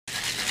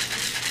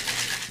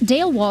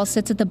Dale Wall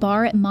sits at the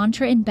bar at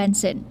Mantra in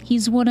Benson.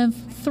 He's one of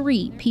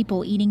 3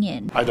 people eating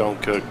in. I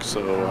don't cook,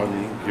 so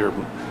I'm here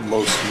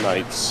most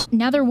nights.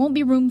 Now there won't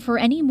be room for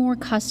any more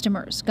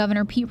customers.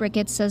 Governor Pete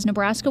Ricketts says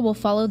Nebraska will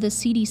follow the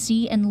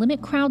CDC and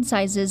limit crowd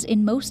sizes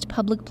in most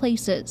public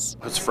places.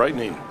 It's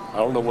frightening. I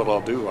don't know what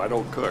I'll do. I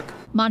don't cook.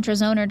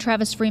 Mantra's owner,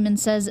 Travis Freeman,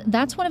 says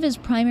that's one of his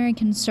primary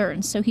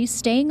concerns, so he's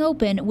staying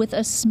open with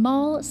a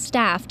small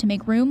staff to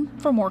make room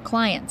for more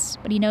clients.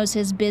 But he knows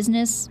his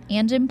business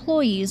and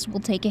employees will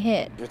take a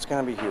hit. It's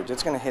going to be huge.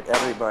 It's going to hit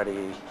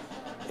everybody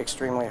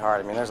extremely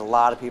hard. I mean, there's a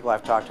lot of people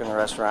I've talked to in the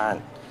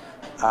restaurant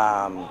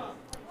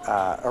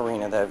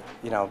arena that,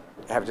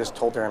 have just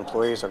told their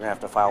employees they're going to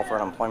have to file for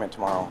unemployment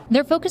tomorrow.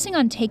 They're focusing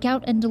on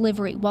takeout and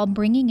delivery while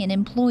bringing in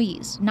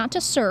employees, not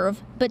to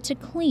serve, but to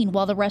clean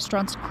while the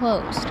restaurant's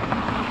closed.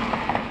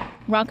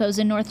 Rocco's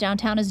in North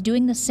Downtown is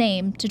doing the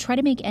same to try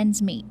to make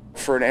ends meet.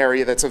 For an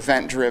area that's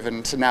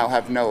event-driven to now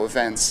have no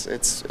events,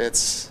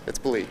 it's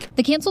bleak.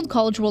 The canceled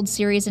College World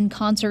Series and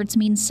concerts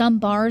mean some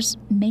bars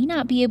may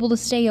not be able to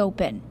stay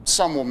open.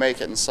 Some will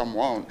make it and some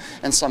won't,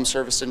 and some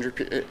service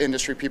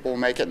industry people will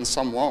make it and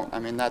some won't. I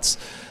mean, that's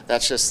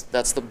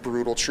the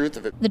brutal truth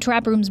of it. The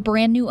Trap Room's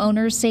brand new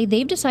owners say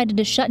they've decided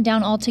to shut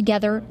down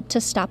altogether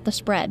to stop the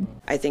spread.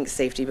 I think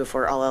safety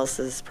before all else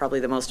is probably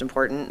the most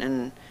important,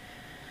 and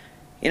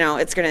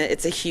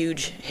it's a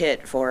huge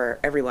hit for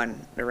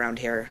everyone around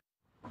here.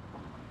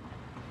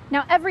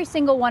 Now, every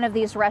single one of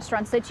these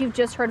restaurants that you've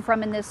just heard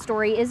from in this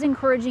story is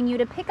encouraging you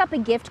to pick up a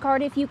gift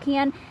card if you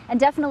can, and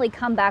definitely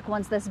come back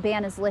once this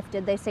ban is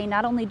lifted. They say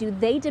not only do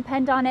they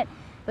depend on it,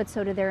 but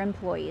so do their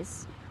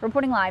employees.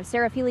 Reporting live,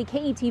 Sarah Feely,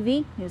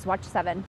 KETV, News Watch 7.